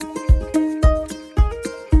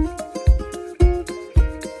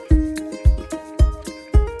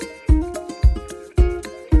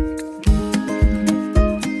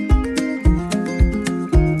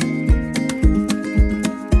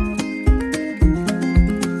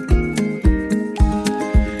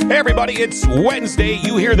everybody, it's Wednesday.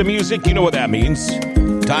 You hear the music, you know what that means.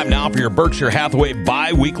 Time now for your Berkshire Hathaway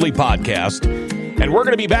bi-weekly podcast. And we're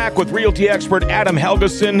going to be back with realty expert Adam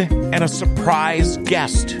Helgeson and a surprise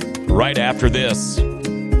guest right after this.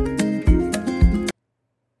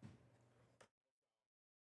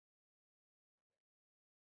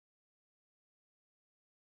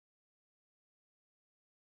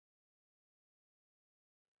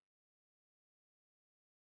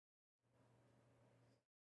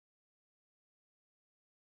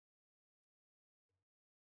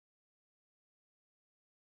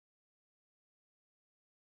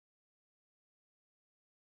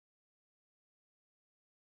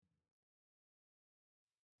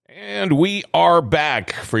 And we are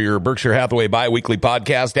back for your Berkshire Hathaway bi-weekly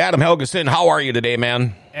podcast. Adam Helgeson, how are you today,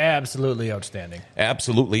 man? Absolutely outstanding.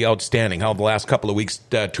 Absolutely outstanding. How the last couple of weeks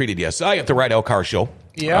treated you? So I at the Ride Out Car Show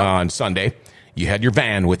on Sunday. You had your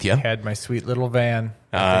van with you. Had my sweet little van.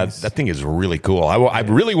 That thing is really cool. I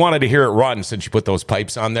really wanted to hear it run since you put those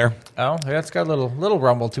pipes on there. Oh, yeah, it's got a little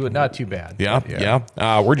rumble to it. Not too bad.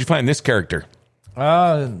 Yeah. Where'd you find this character?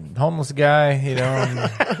 Homeless guy, you know.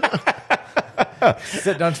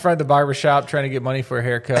 Sitting on front of the barber shop trying to get money for a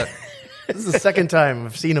haircut. This is the second time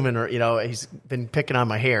I've seen him, he's been picking on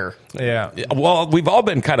my hair. Yeah. Well, we've all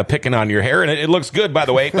been kind of picking on your hair, and it looks good, by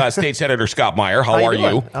the way. State Senator Scott Meyer, how are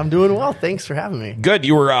you? I'm doing well. Thanks for having me. Good.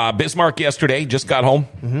 You were Bismarck yesterday, just got home?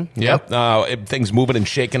 Mm-hmm. Yep. Things moving and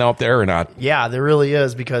shaking out there or not? Yeah, there really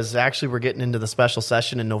is, because actually we're getting into the special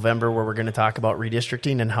session in November where we're going to talk about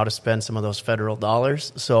redistricting and how to spend some of those federal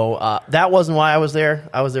dollars. So that wasn't why I was there.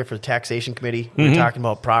 I was there for the taxation committee. We were talking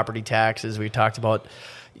about property taxes. We talked about,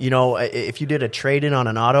 if you did a trade-in on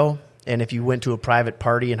an auto, and if you went to a private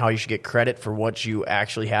party and how you should get credit for what you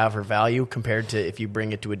actually have or value compared to if you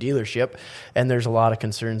bring it to a dealership. And there's a lot of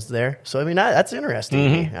concerns there. So, that's interesting to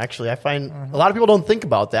me. Actually, I find a lot of people don't think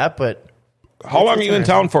about that, but... How long are you in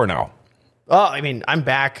town for now? I'm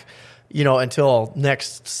back, until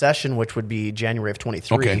next session, which would be January of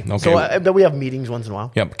 23. Okay. So we have meetings once in a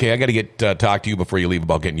while. Yep. Okay, I got to get talk to you before you leave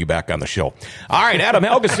about getting you back on the show. All right, Adam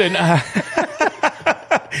Helgeson.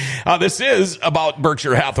 This is about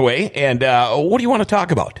Berkshire Hathaway, and what do you want to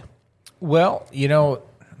talk about? Well,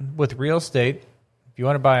 with real estate, if you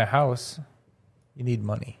want to buy a house, you need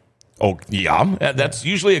money. Oh, yeah. That's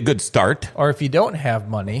usually a good start. Or if you don't have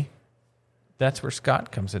money, that's where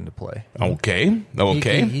Scott comes into play. Okay.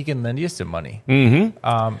 He can lend you some money. Mm-hmm.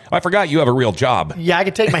 I forgot you have a real job. Yeah, I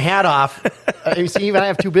could take my hat off. You see, even I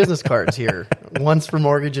have two business cards here. One's for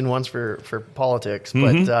mortgage and one's for politics.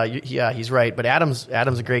 But he's right. But Adam's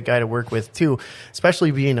a great guy to work with too,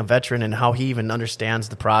 especially being a veteran and how he even understands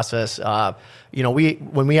the process.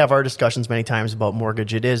 When we have our discussions many times about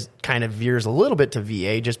mortgage, it is kind of veers a little bit to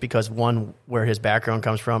VA just because one, where his background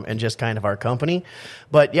comes from and just kind of our company.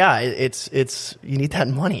 But yeah, it's you need that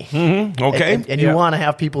money. Mm-hmm. Okay. And you want to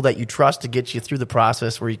have people that you trust to get you through the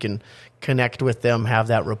process where you can connect with them, have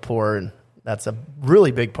that rapport, and that's a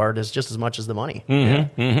really big part, is just as much as the money.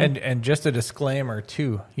 Mm-hmm. Yeah. Mm-hmm. And just a disclaimer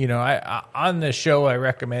too, I on this show, I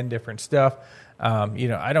recommend different stuff.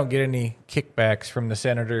 I don't get any kickbacks from the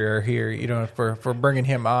senator or here, for bringing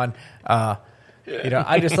him on.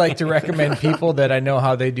 I just like to recommend people that I know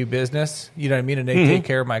how they do business, and they take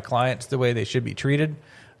care of my clients the way they should be treated.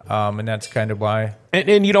 And that's kind of why.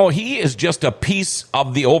 And he is just a piece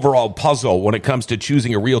of the overall puzzle when it comes to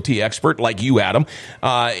choosing a realty expert like you, Adam.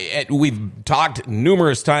 We've talked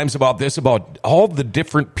numerous times about this, about all the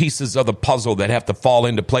different pieces of the puzzle that have to fall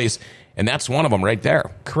into place. And that's one of them right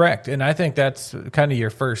there. Correct. And I think that's kind of your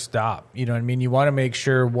first stop. You want to make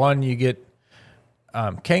sure, one, you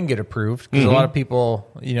can get approved, because a lot of people,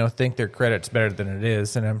 think their credit's better than it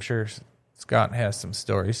is. And I'm sure Scott has some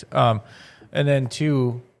stories. And then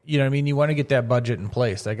two, you want to get that budget in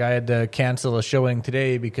place. Like, I had to cancel a showing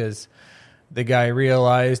today because the guy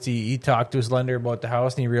realized he talked to his lender about the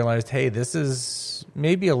house, and he realized, hey, this is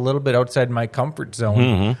maybe a little bit outside my comfort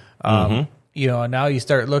zone. Now you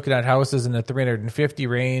start looking at houses in the 350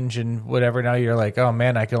 range and whatever. Now you're like, oh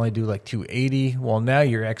man, I can only do like 280. Well, now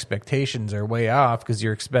your expectations are way off because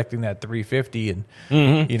you're expecting that 350 and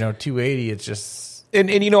 280. It's just. And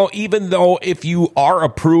even though if you are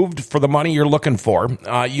approved for the money you're looking for,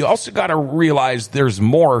 you also got to realize there's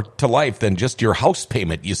more to life than just your house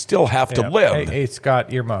payment. You still have to live. Hey,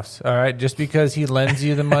 Scott, earmuffs. All right. Just because he lends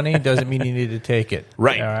you the money doesn't mean you need to take it.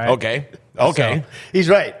 Right. All right? Okay. So, he's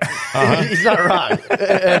right. He's not wrong.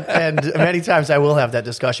 And many times I will have that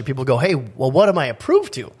discussion. People go, hey, well, what am I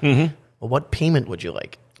approved to? Mm-hmm. Well, what payment would you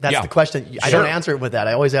like? That's the question. I don't answer it with that.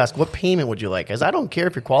 I always ask, what payment would you like? Because I don't care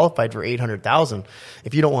if you're qualified for $800,000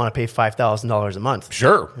 if you don't want to pay $5,000 a month.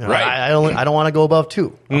 Sure, you know, right. I don't want to go above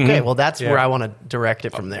 2. Okay, well, that's where I want to direct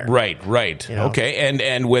it from there. Right. You know? Okay,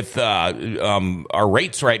 and with our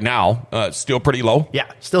rates right now, still pretty low?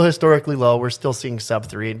 Yeah, still historically low. We're still seeing sub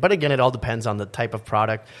 3. But again, it all depends on the type of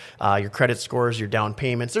product, your credit scores, your down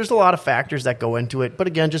payments. There's a lot of factors that go into it. But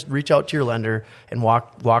again, just reach out to your lender and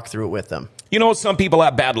walk through it with them. You know, some people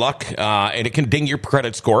have bad luck, and it can ding your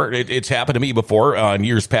credit score. It's happened to me before in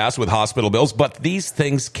years past with hospital bills, but these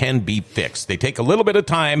things can be fixed. They take a little bit of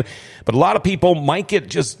time, but a lot of people might get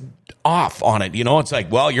just off on it. You know, it's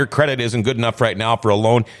like, well, your credit isn't good enough right now for a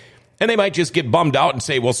loan, and they might just get bummed out and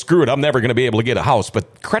say, well, screw it, I'm never going to be able to get a house.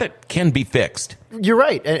 But credit can be fixed. You're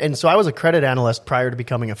right. And so I was a credit analyst prior to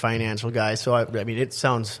becoming a financial guy, so I mean, it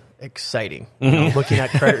sounds exciting, looking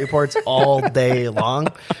at credit reports all day long.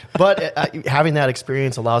 But having that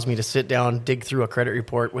experience allows me to sit down, dig through a credit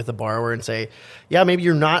report with a borrower and say, yeah, maybe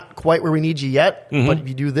you're not quite where we need you yet, but if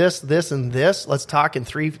you do this, this, and this, let's talk in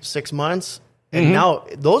 3-6 months. And now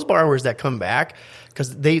those borrowers that come back,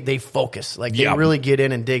 because they focus, like they really get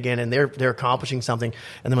in and dig in, and they're accomplishing something.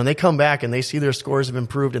 And then when they come back and they see their scores have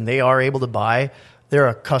improved and they are able to buy, they're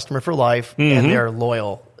a customer for life and they're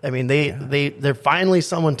loyal. I mean, they're finally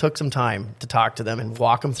someone took some time to talk to them and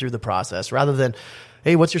walk them through the process rather than,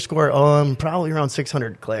 hey, what's your score? Probably around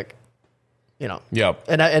 600. Click. You know. Yeah.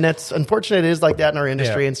 And it's unfortunate. It is like that in our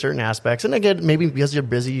industry in certain aspects. And again, maybe because you're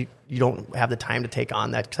busy, you don't have the time to take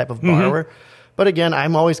on that type of borrower. But again,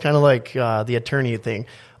 I'm always kind of like the attorney thing.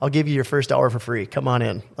 I'll give you your first hour for free. Come on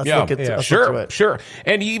in. Let's look through it. Sure.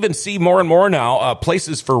 And you even see more and more now,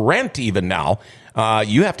 places for rent even now.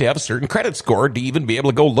 You have to have a certain credit score to even be able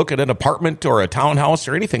to go look at an apartment or a townhouse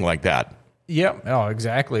or anything like that. Yep. Oh,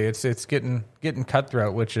 exactly. It's getting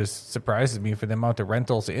cutthroat, which surprises me for the amount of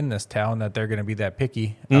rentals in this town that they're going to be that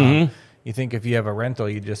picky. You think if you have a rental,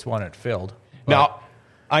 you just want it filled. But now,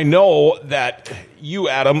 I know that you,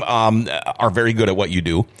 Adam, are very good at what you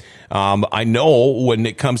do. I know when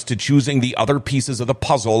it comes to choosing the other pieces of the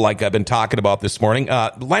puzzle, like I've been talking about this morning,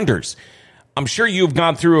 lenders. I'm sure you've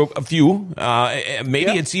gone through a few.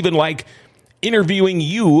 Maybe it's even like interviewing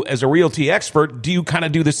you as a realty expert. Do you kind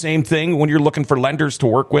of do the same thing when you're looking for lenders to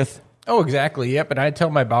work with? Oh, exactly. Yep. And I tell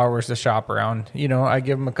my borrowers to shop around. You know, I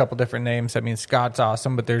give them a couple different names. I mean, Scott's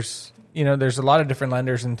awesome, but there's a lot of different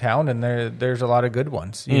lenders in town, and there's a lot of good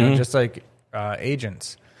ones. You know, just like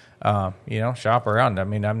agents. Shop around. I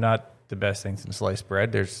mean, I'm not the best thing since sliced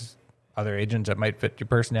bread. There's other agents that might fit your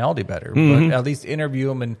personality better, but at least interview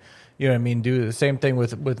them and. You know what I mean? Do the same thing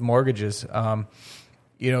with mortgages. The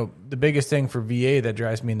biggest thing for VA that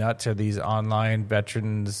drives me nuts are these online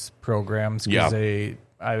veterans programs. Because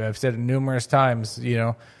I've said it numerous times,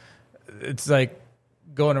 it's like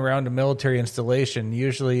going around a military installation.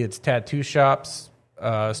 Usually it's tattoo shops,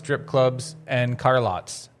 strip clubs, and car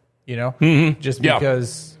lots, just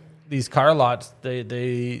because these car lots,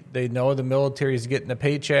 they know the military is getting a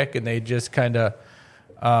paycheck and they just kind of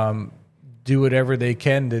do whatever they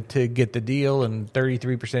can to get the deal and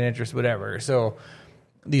 33% interest, whatever. So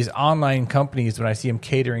these online companies, when I see them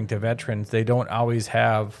catering to veterans, they don't always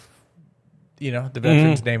have, the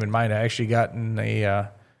veteran's name in mind. I actually got in a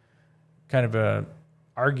kind of a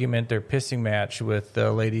argument or pissing match with a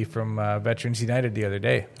lady from Veterans United the other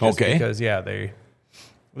day. Because,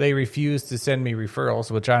 they refused to send me referrals,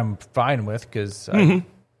 which I'm fine with because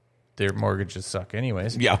their mortgages suck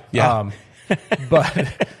anyways.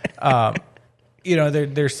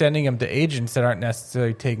 They're sending them to agents that aren't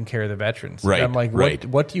necessarily taking care of the veterans. Right. And I'm like,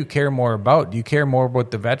 what do you care more about? Do you care more about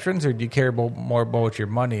the veterans or do you care more about your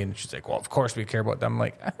money? And she's like, well, of course we care about them. I'm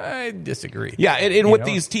like, I disagree. Yeah, and with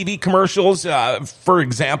these TV commercials, for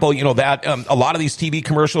example, that a lot of these TV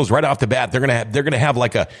commercials right off the bat, they're gonna have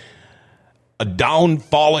like a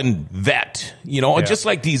down-fallen vet, just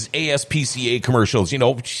like these ASPCA commercials,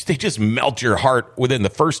 they just melt your heart within the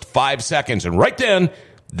first 5 seconds. And right then,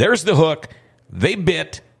 there's the hook. They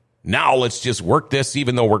bit. Now let's just work this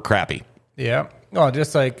even though we're crappy. Yeah. Well,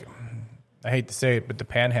 just like, I hate to say it, but the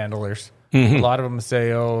panhandlers. A lot of them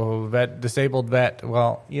say, disabled vet.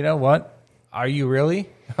 Well, you know what? Are you really?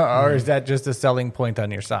 Or is that just a selling point on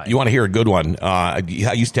your side? You want to hear a good one? I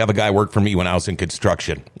used to have a guy work for me when I was in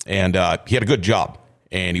construction, and he had a good job,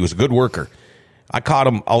 and he was a good worker. I caught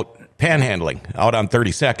him out panhandling out on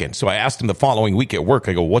 32nd. So I asked him the following week at work,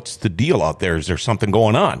 I go, what's the deal out there? Is there something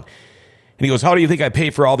going on? And he goes, how do you think I pay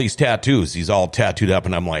for all these tattoos? He's all tattooed up.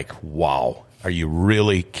 And I'm like, wow, are you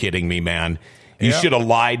really kidding me, man? You should have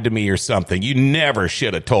lied to me or something. You never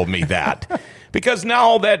should have told me that. Because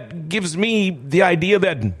now that gives me the idea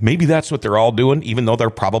that maybe that's what they're all doing, even though they're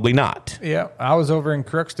probably not. Yeah, I was over in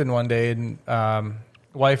Crookston one day, and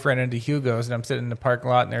wife ran into Hugo's, and I'm sitting in the parking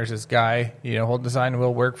lot, and there's this guy, holding the sign,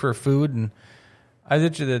 "We'll work for food." And I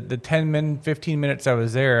literally, the 15 minutes I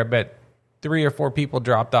was there, I bet 3 or 4 people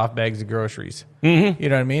dropped off bags of groceries. Mm-hmm. You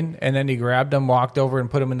know what I mean? And then he grabbed them, walked over, and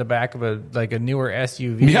put them in the back of a newer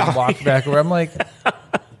SUV, and walked back over. I'm like...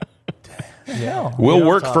 Yeah, we'll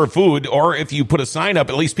work for food, or if you put a sign up,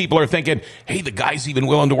 at least people are thinking, hey, the guy's even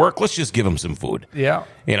willing to work. Let's just give him some food. Yeah.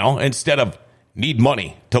 Instead of need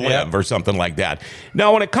money to live or something like that.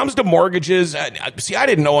 Now, when it comes to mortgages, I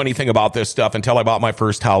didn't know anything about this stuff until I bought my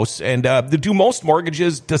first house. And do most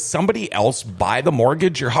mortgages, does somebody else buy the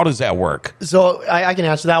mortgage, or how does that work? So I can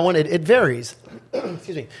answer that one. It varies.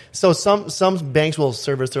 Excuse me. So some banks will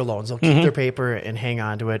service their loans. They'll keep their paper and hang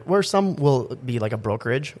on to it, where some will be like a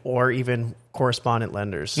brokerage or even correspondent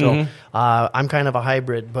lenders. So I'm kind of a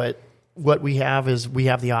hybrid, but what we have is we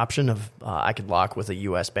have the option of I could lock with a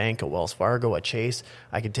U.S. bank, a Wells Fargo, a Chase.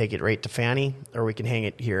 I could take it right to Fannie, or we can hang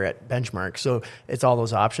it here at Benchmark. So it's all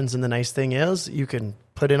those options. And the nice thing is you can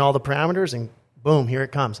put in all the parameters and boom, here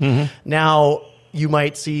it comes. Now, you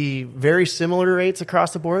might see very similar rates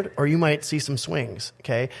across the board, or you might see some swings,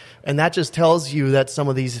 okay? And that just tells you that some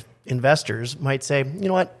of these investors might say, you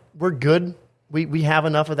know what, we're good. We have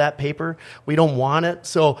enough of that paper. We don't want it.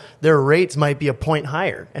 So their rates might be a point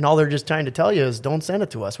higher. And all they're just trying to tell you is don't send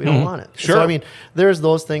it to us. We don't want it. Sure. So, I mean, there's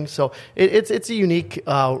those things. So it's a unique,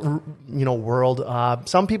 world.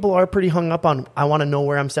 Some people are pretty hung up on, I want to know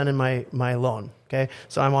where I'm sending my loan, okay?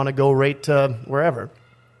 So I want to go right to wherever.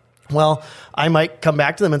 Well, I might come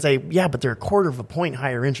back to them and say, yeah, but they're 1/4 point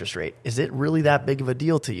higher interest rate. Is it really that big of a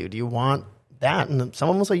deal to you? Do you want that? And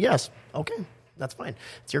someone will say, yes. Okay, that's fine.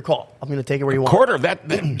 It's your call. I'm going to take it where you want.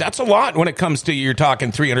 1/4, that's a lot when it comes to, you're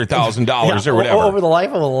talking $300,000 or whatever. Over the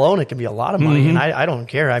life of a loan, it can be a lot of money, and I don't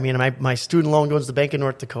care. I mean, my student loan goes to the Bank of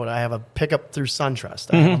North Dakota. I have a pickup through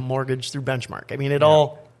SunTrust. I have a mortgage through Benchmark. I mean, it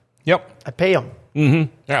all. Yep. I pay them.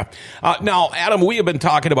 Yeah. Now, Adam, we have been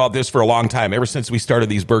talking about this for a long time, ever since we started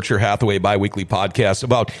these Berkshire Hathaway biweekly podcasts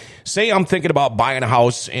about, say I'm thinking about buying a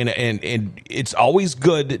house, and it's always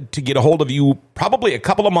good to get a hold of you probably a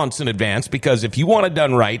couple of months in advance, because if you want it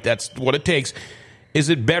done right, that's what it takes. Is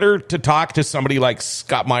it better to talk to somebody like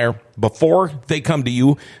Scott Meyer before they come to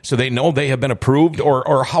you so they know they have been approved,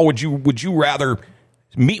 or how would you rather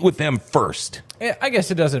meet with them first? I guess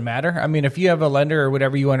it doesn't matter. I mean, if you have a lender or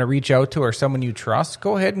whatever you want to reach out to, or someone you trust,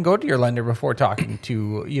 go ahead and go to your lender before talking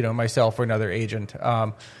to, myself or another agent.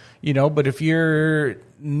 But if you're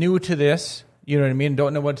new to this, you know what I mean,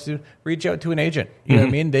 don't know what to do, reach out to an agent. You know what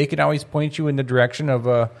I mean? They can always point you in the direction of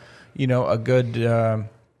a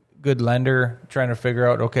good lender, trying to figure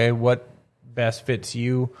out, okay, what best fits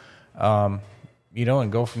you.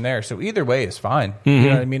 And go from there. So either way is fine. You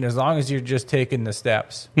know what I mean? As long as you're just taking the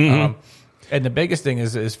steps. And the biggest thing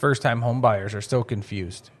is first-time home buyers are so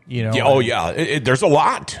confused. There's a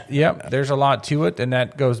lot. Yep, there's a lot to it, and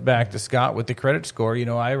that goes back to Scott with the credit score.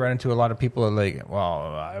 I run into a lot of people that are like,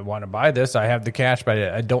 well, I want to buy this. I have the cash, but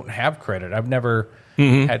I don't have credit. I've never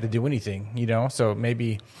had to do anything, So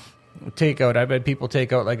maybe I've had people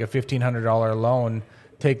take out like a $1,500 loan,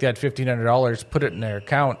 take that $1,500, put it in their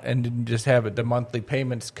account, and just have the monthly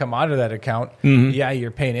payments come out of that account. Yeah,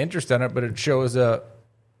 you're paying interest on it, but it shows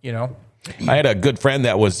I had a good friend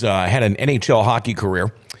that had an NHL hockey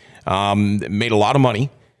career, made a lot of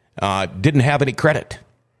money, didn't have any credit.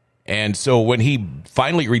 And so when he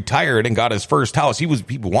finally retired and got his first house, he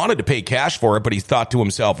wanted to pay cash for it, but he thought to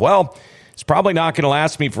himself, well, it's probably not going to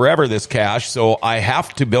last me forever, this cash, so I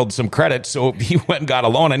have to build some credit. So he went and got a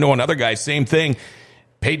loan. I know another guy, same thing,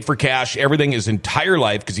 paid for cash, everything his entire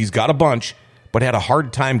life because he's got a bunch, but had a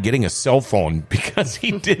hard time getting a cell phone because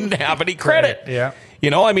he didn't have any credit. Yeah.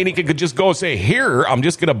 He could just go say, here, I'm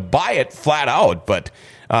just going to buy it flat out. But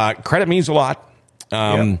credit means a lot.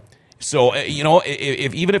 So,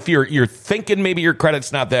 even if you're thinking maybe your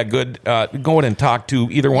credit's not that good, go in and talk to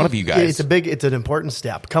either one of you guys. It's an important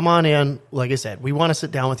step. Come on in. Like I said, we want to sit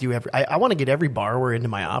down with you. I want to get every borrower into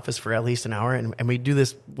my office for at least an hour. And we do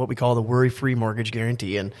this, what we call the worry-free mortgage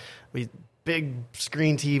guarantee. And big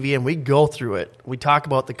screen TV, and we go through it. We talk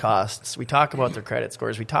about the costs. We talk about their credit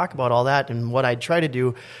scores. We talk about all that. And what I try to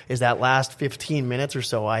do is that last 15 minutes or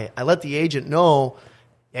so, I let the agent know,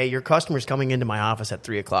 hey, your customer's coming into my office at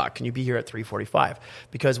 3 o'clock. Can you be here at 3:45?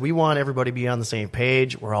 Because we want everybody to be on the same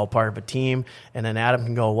page. We're all part of a team. And then Adam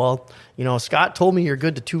can go, well, Scott told me you're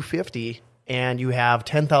good to 250 and you have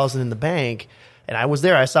 10,000 in the bank. And I was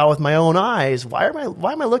there. I saw with my own eyes. Why am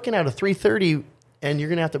I looking at a 330 and you're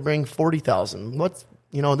going to have to bring 40,000?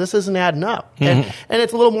 This isn't adding up. And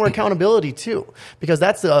it's a little more accountability too, because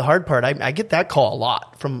that's the hard part. I get that call a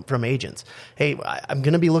lot from agents. Hey, I'm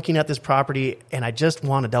going to be looking at this property and I just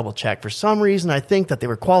want to double check. For some reason, I think that they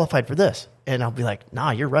were qualified for this. And I'll be like,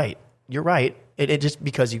 nah, you're right. You're right. It just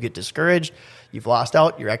because you get discouraged, you've lost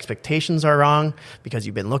out, your expectations are wrong because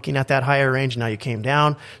you've been looking at that higher range and now you came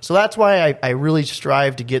down. So that's why I really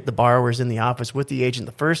strive to get the borrowers in the office with the agent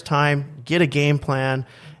the first time, get a game plan.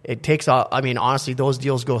 It takes honestly, those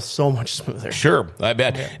deals go so much smoother. Sure, I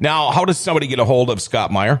bet. Yeah. Now, how does somebody get a hold of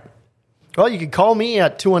Scott Meyer? Well, you can call me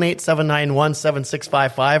at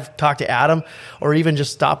 218-791-7655, talk to Adam, or even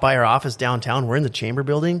just stop by our office downtown. We're in the Chamber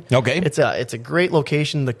Building. Okay. It's a great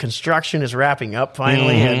location. The construction is wrapping up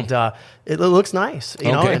finally, and it looks nice.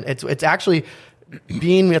 You know, and it's actually,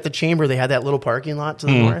 being at the Chamber, they had that little parking lot to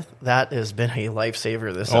the north. That has been a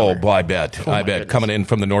lifesaver this summer. Oh, boy, I bet. I bet. Goodness. Coming in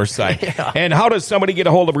from the north side. Yeah. And how does somebody get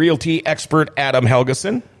a hold of realty expert Adam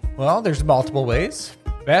Helgeson? Well, there's multiple ways.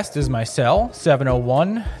 Best is my cell,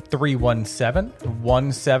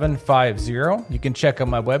 701-317-1750. You can check out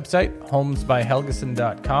my website,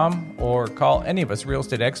 homesbyhelgeson.com, or call any of us real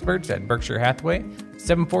estate experts at Berkshire Hathaway,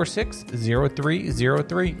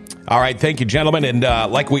 746-0303. All right, thank you, gentlemen. And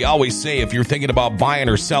like we always say, if you're thinking about buying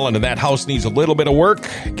or selling and that house needs a little bit of work,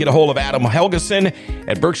 get a hold of Adam Helgeson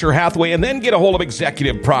at Berkshire Hathaway, and then get a hold of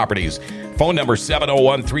Executive Properties. Phone number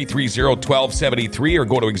 701-330-1273, or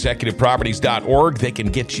go to executiveproperties.org. They can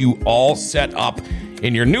get you all set up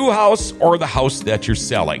in your new house or the house that you're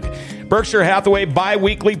selling. Berkshire Hathaway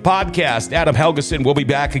bi-weekly podcast. Adam Helgeson will be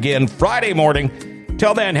back again Friday morning.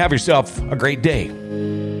 Till then, have yourself a great day.